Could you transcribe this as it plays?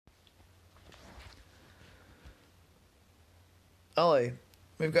Ollie,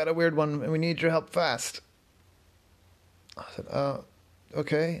 we've got a weird one and we need your help fast. I said,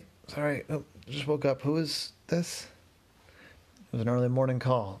 okay. Sorry, just woke up. Who is this? It was an early morning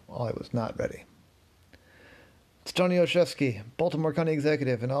call. Ollie was not ready. It's Tony Oshevsky, Baltimore County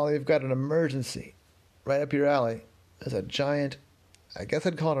Executive, and Ollie, you've got an emergency. Right up your alley. There's a giant, I guess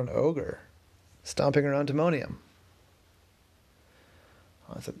I'd call it an ogre, stomping around Timonium.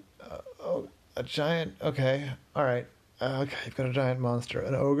 I said, oh, a giant, okay, alright. Okay, you've got a giant monster.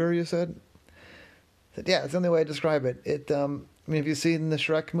 An ogre, you said? I said, yeah, it's the only way to describe it. Have you seen the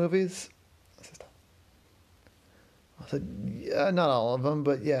Shrek movies? I said, yeah, not all of them,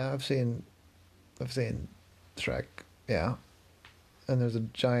 but yeah, I've seen Shrek, yeah. And there's a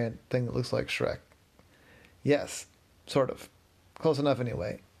giant thing that looks like Shrek. Yes, sort of. Close enough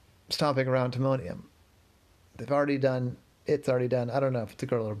anyway. Stomping around Timonium. It's already done, I don't know if it's a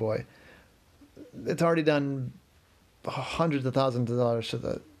girl or a boy. It's already done hundreds of thousands of dollars to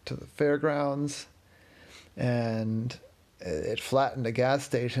the fairgrounds. And it flattened a gas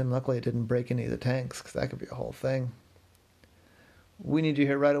station. Luckily it didn't break any of the tanks, because that could be a whole thing. We need you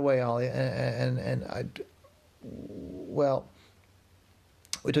here right away, Ollie. Well,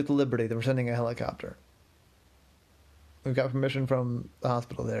 we took the liberty that we're sending a helicopter. We've got permission from the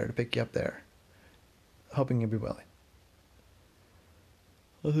hospital there to pick you up there. Hoping you'll be willing.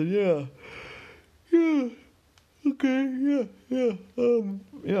 I said, yeah, okay,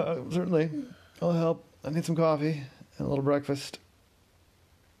 yeah, certainly. I'll help. I need some coffee and a little breakfast.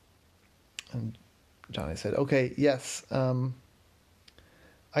 And Johnny said, okay, yes,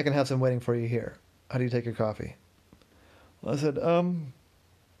 I can have some waiting for you here. How do you take your coffee? Well, I said, a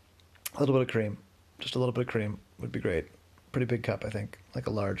little bit of cream. Just a little bit of cream would be great. Pretty big cup, I think. Like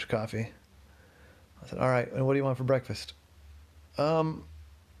a large coffee. I said, all right, and what do you want for breakfast?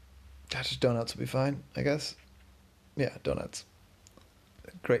 Just donuts will be fine, I guess. Yeah, donuts.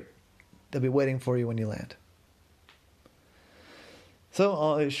 Great. They'll be waiting for you when you land. So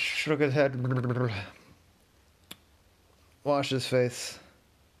Ollie shook his head, washed his face,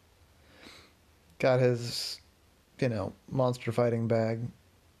 got his, monster fighting bag,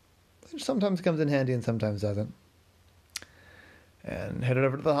 which sometimes comes in handy and sometimes doesn't, and headed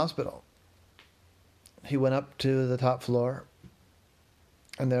over to the hospital. He went up to the top floor,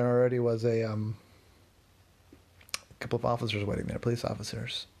 and there already was a couple of officers waiting there, police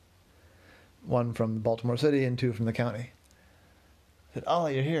officers. One from Baltimore City and two from the county. I said,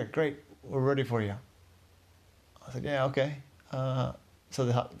 Ollie, you're here. Great. We're ready for you. I said, yeah, okay. So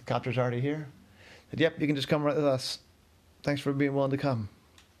the helicopter's already here? I said, yep, you can just come right with us. Thanks for being willing to come.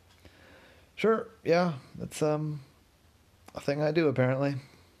 Sure, yeah, that's a thing I do, apparently.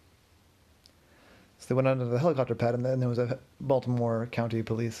 So they went under the helicopter pad, and then there was a Baltimore County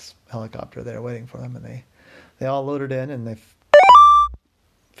Police helicopter there waiting for them, and they all loaded in, and they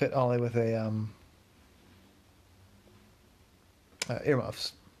fit Ollie with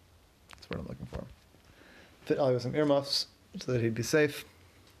earmuffs. That's what I'm looking for. Fit Ollie with some earmuffs so that he'd be safe.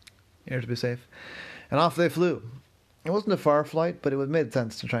 Ears to be safe. And off they flew. It wasn't a far flight, but it made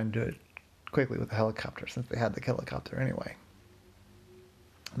sense to try and do it quickly with the helicopter, since they had the helicopter anyway.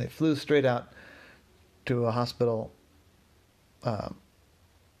 And they flew straight out to a hospital there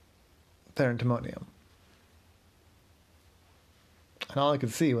in Timonium. And all I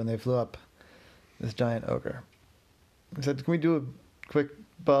could see when they flew up, this giant ogre. He said, can we do a quick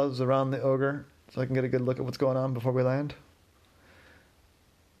buzz around the ogre so I can get a good look at what's going on before we land?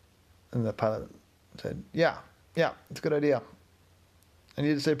 And the pilot said, yeah, it's a good idea. I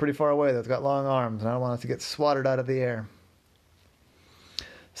need to stay pretty far away, though. It's got long arms, and I don't want us to get swatted out of the air.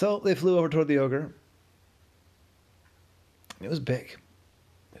 So they flew over toward the ogre. It was big.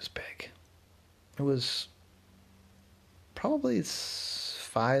 It was probably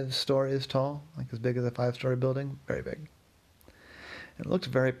 5 stories tall, like as big as a 5-story building. Very big. And it looked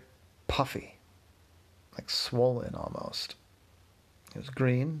very puffy, like swollen almost. It was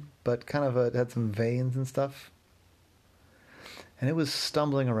green, but it had some veins and stuff. And it was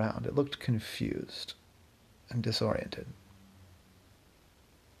stumbling around. It looked confused and disoriented.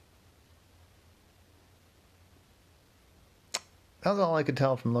 That was all I could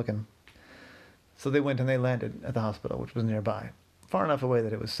tell from looking. So they went and they landed at the hospital, which was nearby. Far enough away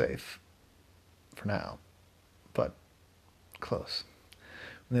that it was safe. For now. But close.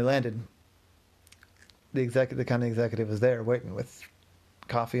 When they landed, the county executive was there waiting with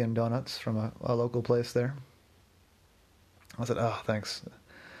coffee and donuts from a local place there. I said, oh, thanks.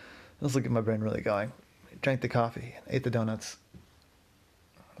 This will get my brain really going. I drank the coffee, ate the donuts.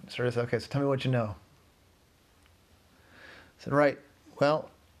 Sir, okay, so tell me what you know. I said, right,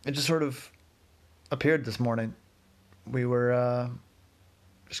 well, it just sort of appeared this morning. we were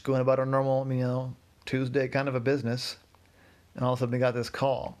just going about our normal, Tuesday kind of a business, and all of a sudden we got this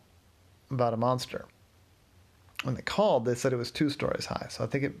call about a monster. When they called, they said it was 2 stories high. So I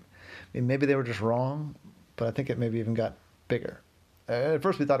think maybe they were just wrong, but I think it maybe even got bigger. At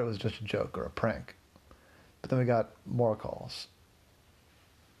first we thought it was just a joke or a prank, but then we got more calls.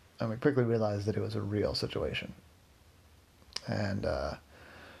 And we quickly realized that it was a real situation. And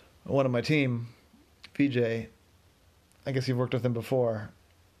one of my team, VJ, I guess you've worked with him before,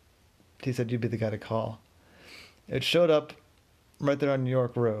 he said you'd be the guy to call. It showed up right there on New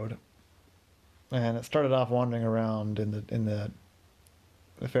York Road, and it started off wandering around in the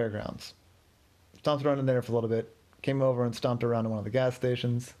fairgrounds. Stomped around in there for a little bit, came over and stomped around in one of the gas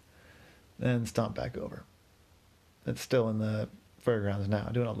stations, then stomped back over. It's still in the fairgrounds now,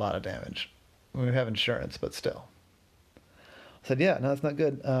 doing a lot of damage. We have insurance, but still. I said, yeah, no, that's not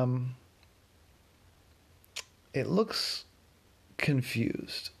good. It looks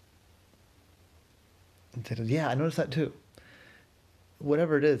confused. And they said, yeah, I noticed that too.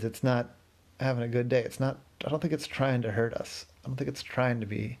 Whatever it is, it's not having a good day. I don't think it's trying to hurt us. I don't think it's trying to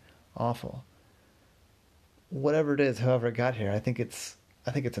be awful. Whatever it is, however it got here, I think it's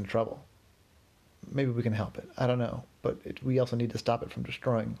in trouble. Maybe we can help it. I don't know. But we also need to stop it from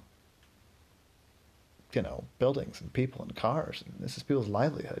destroying, buildings and people and cars. And this is people's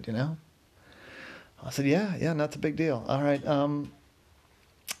livelihood, I said, yeah, that's a big deal. All right,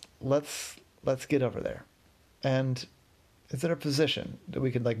 let's get over there. And is there a physician that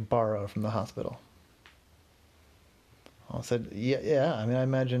we could borrow from the hospital? I said, yeah. I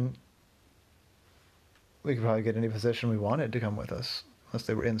imagine we could probably get any physician we wanted to come with us, unless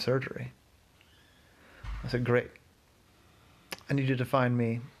they were in surgery. I said, great. I need you to find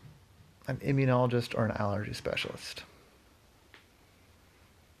me an immunologist or an allergy specialist.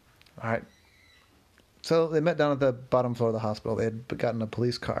 All right. So they met down at the bottom floor of the hospital. They had gotten a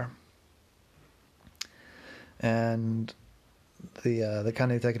police car. And the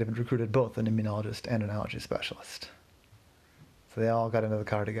county executive had recruited both an immunologist and an allergy specialist. So they all got into the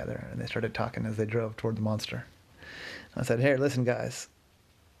car together, and they started talking as they drove toward the monster. I said, hey, listen, guys.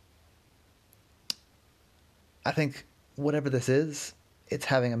 I think whatever this is, it's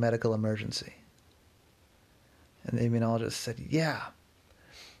having a medical emergency. And the immunologist said, yeah,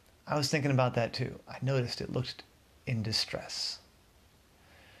 I was thinking about that too. I noticed it looked in distress.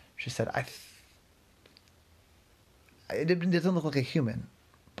 She said, it doesn't look like a human,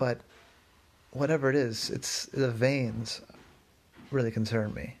 but whatever it is, it's the veins really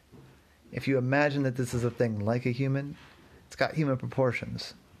concern me. If you imagine that this is a thing like a human, it's got human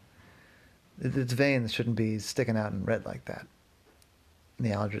proportions. Its veins shouldn't be sticking out in red like that. And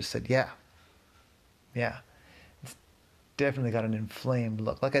the allergist said, yeah. It's definitely got an inflamed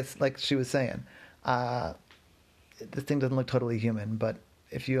look. Like she was saying, this thing doesn't look totally human, but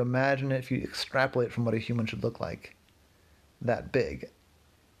if you imagine it, if you extrapolate from what a human should look like, that big,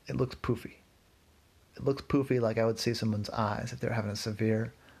 it looks poofy. It looks poofy like I would see someone's eyes if they're having a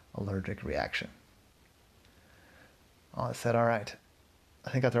severe allergic reaction. I said, all right, I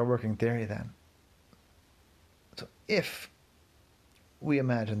think that's our working theory then. So if we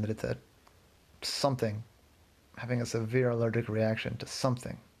imagine that it's something having a severe allergic reaction to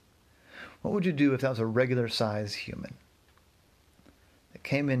something, what would you do if that was a regular size human that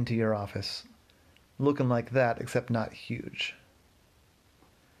came into your office looking like that, except not huge?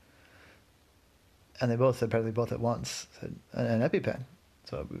 And they both said, apparently both at once, said, an EpiPen.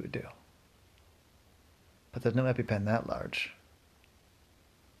 That's what we would do. But there's no EpiPen that large.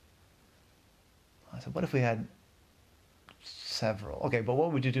 I said, what if we had several? Okay, but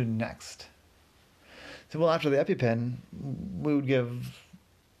what would you do next? I said, well, after the EpiPen, we would give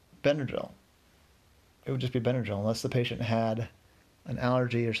Benadryl. It would just be Benadryl. Unless the patient had an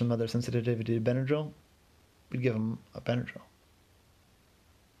allergy or some other sensitivity to Benadryl, we'd give them a Benadryl.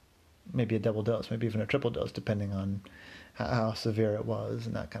 Maybe a double dose, maybe even a triple dose, depending on how severe it was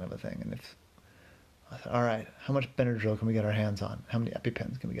and that kind of a thing. And if I said, all right, how much Benadryl can we get our hands on? How many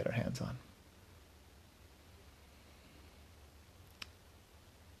EpiPens can we get our hands on?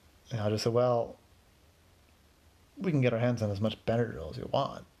 And I just said, well, we can get our hands on as much Benadryl as you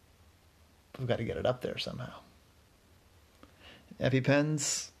want. We've got to get it up there somehow.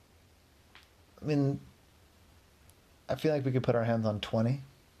 EpiPens, I feel like we could put our hands on 20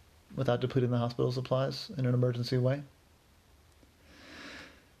 without depleting the hospital supplies in an emergency way.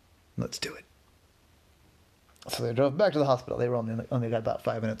 Let's do it. So they drove back to the hospital. They were only got about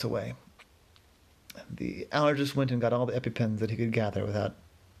 5 minutes away. The allergist went and got all the EpiPens that he could gather without,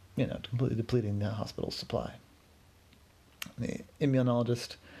 completely depleting the hospital supply. The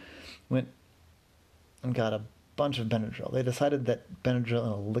immunologist went and got a bunch of Benadryl. They decided that Benadryl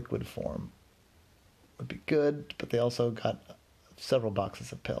in a liquid form would be good, but they also got several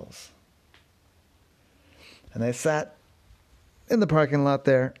boxes of pills. And they sat in the parking lot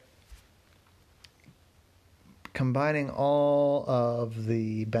there, combining all of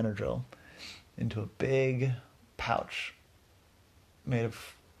the Benadryl into a big pouch made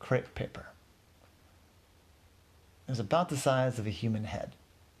of crepe paper. It was about the size of a human head.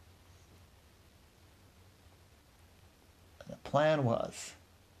 And the plan was,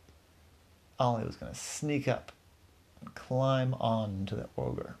 Ollie was going to sneak up and climb onto the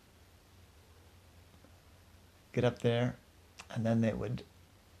ogre. Get up there, and then they would,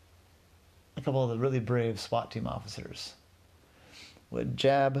 a couple of the really brave SWAT team officers would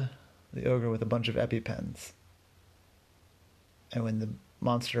jab the ogre with a bunch of EpiPens. And when the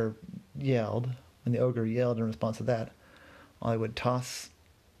monster yelled, when the ogre yelled in response to that, Ollie would toss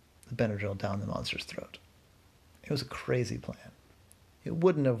the Benadryl down the monster's throat. It was a crazy plan. It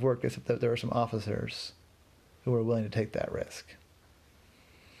wouldn't have worked except that there were some officers who were willing to take that risk.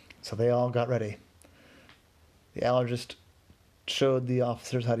 So they all got ready. The allergist showed the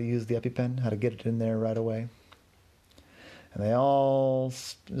officers how to use the EpiPen, how to get it in there right away. And they all,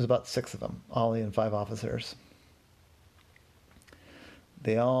 it was about 6 of them, Ollie and 5 officers.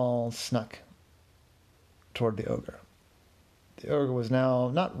 They all snuck toward the ogre. The ogre was now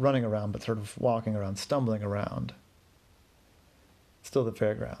not running around, but sort of walking around, stumbling around. Still the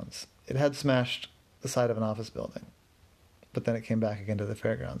fairgrounds. It had smashed the side of an office building, but then it came back again to the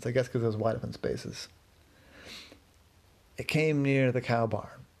fairgrounds, I guess because it was wide open spaces. It came near the cow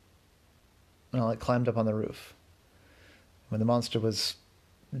barn, and it climbed up on the roof. When the monster was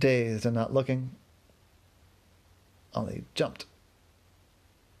dazed and not looking, Ollie jumped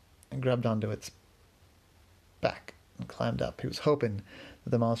and grabbed onto its back and climbed up. He was hoping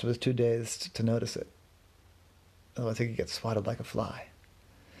that the monster was too dazed to notice it. Otherwise he could get swatted like a fly.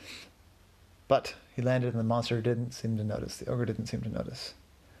 But he landed and the monster didn't seem to notice. The ogre didn't seem to notice.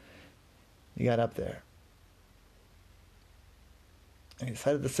 He got up there. And he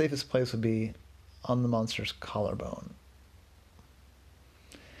decided the safest place would be on the monster's collarbone.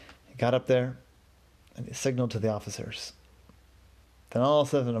 He got up there and he signaled to the officers. Then all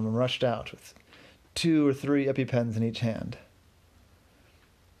 7 of them rushed out with 2 or 3 EpiPens in each hand.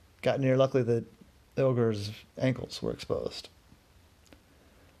 Got near, luckily the ogre's ankles were exposed.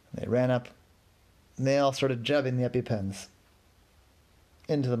 And they ran up, and they all started jabbing the EpiPens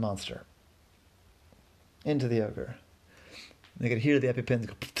into the monster, into the ogre. And they could hear the EpiPens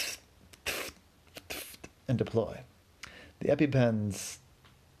go and deploy. The EpiPens,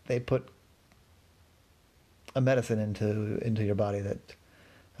 they put a medicine into your body that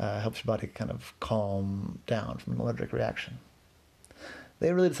helps your body kind of calm down from an allergic reaction.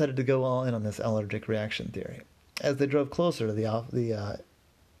 They really decided to go all in on this allergic reaction theory. As they drove closer, the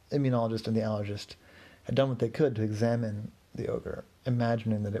immunologist and the allergist had done what they could to examine the ogre,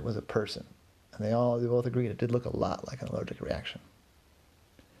 imagining that it was a person. And they both agreed it did look a lot like an allergic reaction.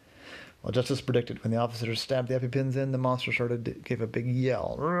 Well, just as predicted, when the officers stabbed the EpiPens in, the monster gave a big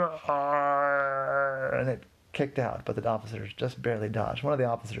yell. And it kicked out, but the officers just barely dodged. One of the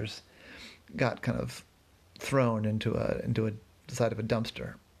officers got kind of thrown into a side of a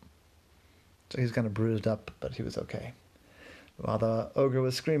dumpster. So he's kind of bruised up, but he was okay. While the ogre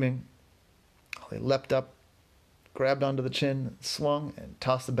was screaming, he leapt up, grabbed onto the chin, swung, and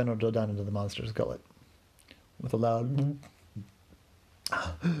tossed the Benadryl down into the monster's gullet. With a loud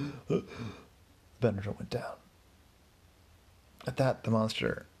Benadryl went down. At that, the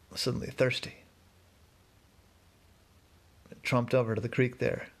monster was suddenly thirsty. It tromped over to the creek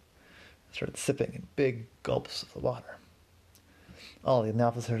there, started sipping in big gulps of the water. Ollie and the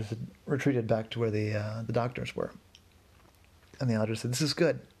officers had retreated back to where the doctors were. And the allergist said, "This is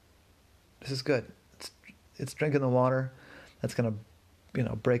good. This is good. It's drinking the water. That's going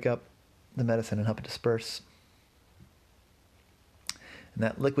to, break up the medicine and help it disperse. And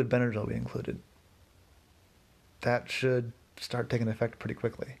that liquid Benadryl we included, that should start taking effect pretty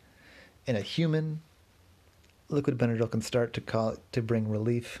quickly. In a human, liquid Benadryl can start to bring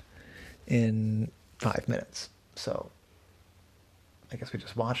relief in 5 minutes. So I guess we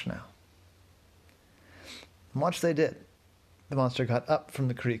just watch now." And watch they did. The monster got up from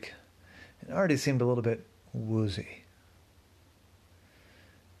the creek and already seemed a little bit woozy.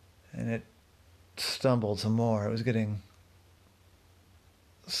 And it stumbled some more. It was getting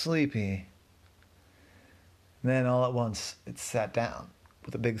sleepy. And then all at once, it sat down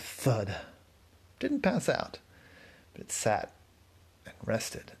with a big thud. Didn't pass out, but it sat and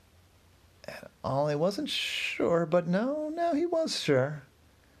rested. And Ollie wasn't sure, but no, he was sure.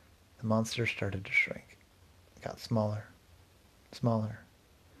 The monster started to shrink. It got smaller, smaller,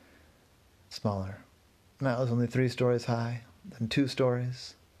 smaller. Now it was only 3 stories high, then 2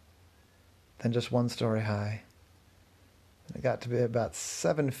 stories, then just 1 story high. And it got to be about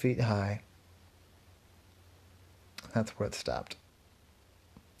 7 feet high. That's where it stopped.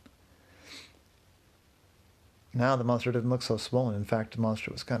 Now the monster didn't look so swollen. In fact, the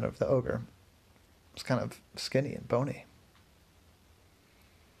monster was kind of, the ogre, was kind of skinny and bony.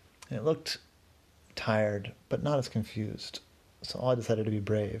 And it looked tired, but not as confused. So Ollie decided to be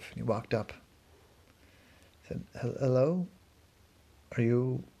brave. And he walked up. He said, "Hello? Are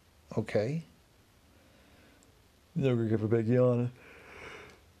you okay?" The ogre gave a big yawn.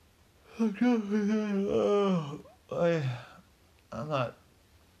 I'm not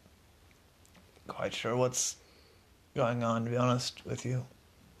quite sure what's going on, to be honest with you.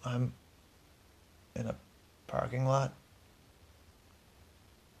 I'm in a parking lot.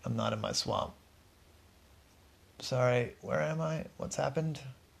 I'm not in my swamp. Sorry, where am I? What's happened?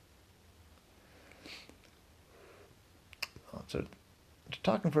 After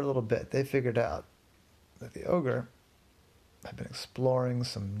talking for a little bit, they figured out that the ogre had been exploring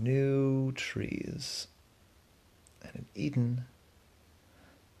some new trees and had eaten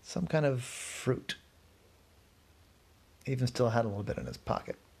some kind of fruit. He even still had a little bit in his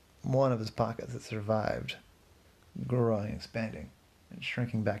pocket. One of his pockets that survived growing, expanding, and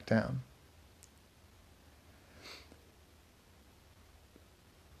shrinking back down.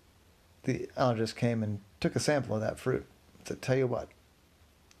 The allergist came and took a sample of that fruit. Said, "Tell you what,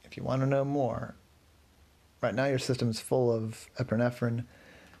 if you want to know more, right now your system's full of epinephrine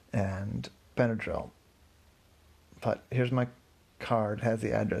and Benadryl. But here's my card, has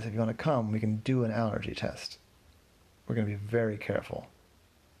the address. If you want to come, we can do an allergy test. We're going to be very careful.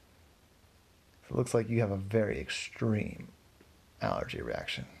 It looks like you have a very extreme allergy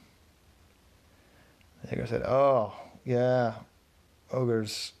reaction." The ogre said, "Oh, yeah,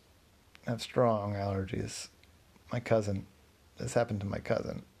 ogres have strong allergies. This happened to my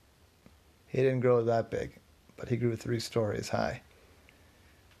cousin. He didn't grow that big, but he grew 3 stories high.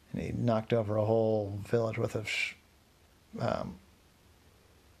 And he knocked over a whole village worth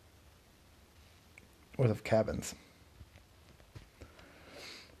of cabins."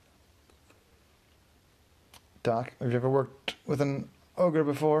 "Doc, have you ever worked with an ogre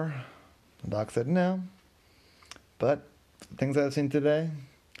before?" The doc said, "No. But the things I've seen today,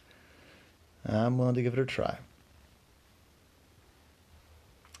 I'm willing to give it a try."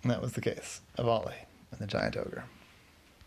 And that was the case of Ollie and the giant ogre.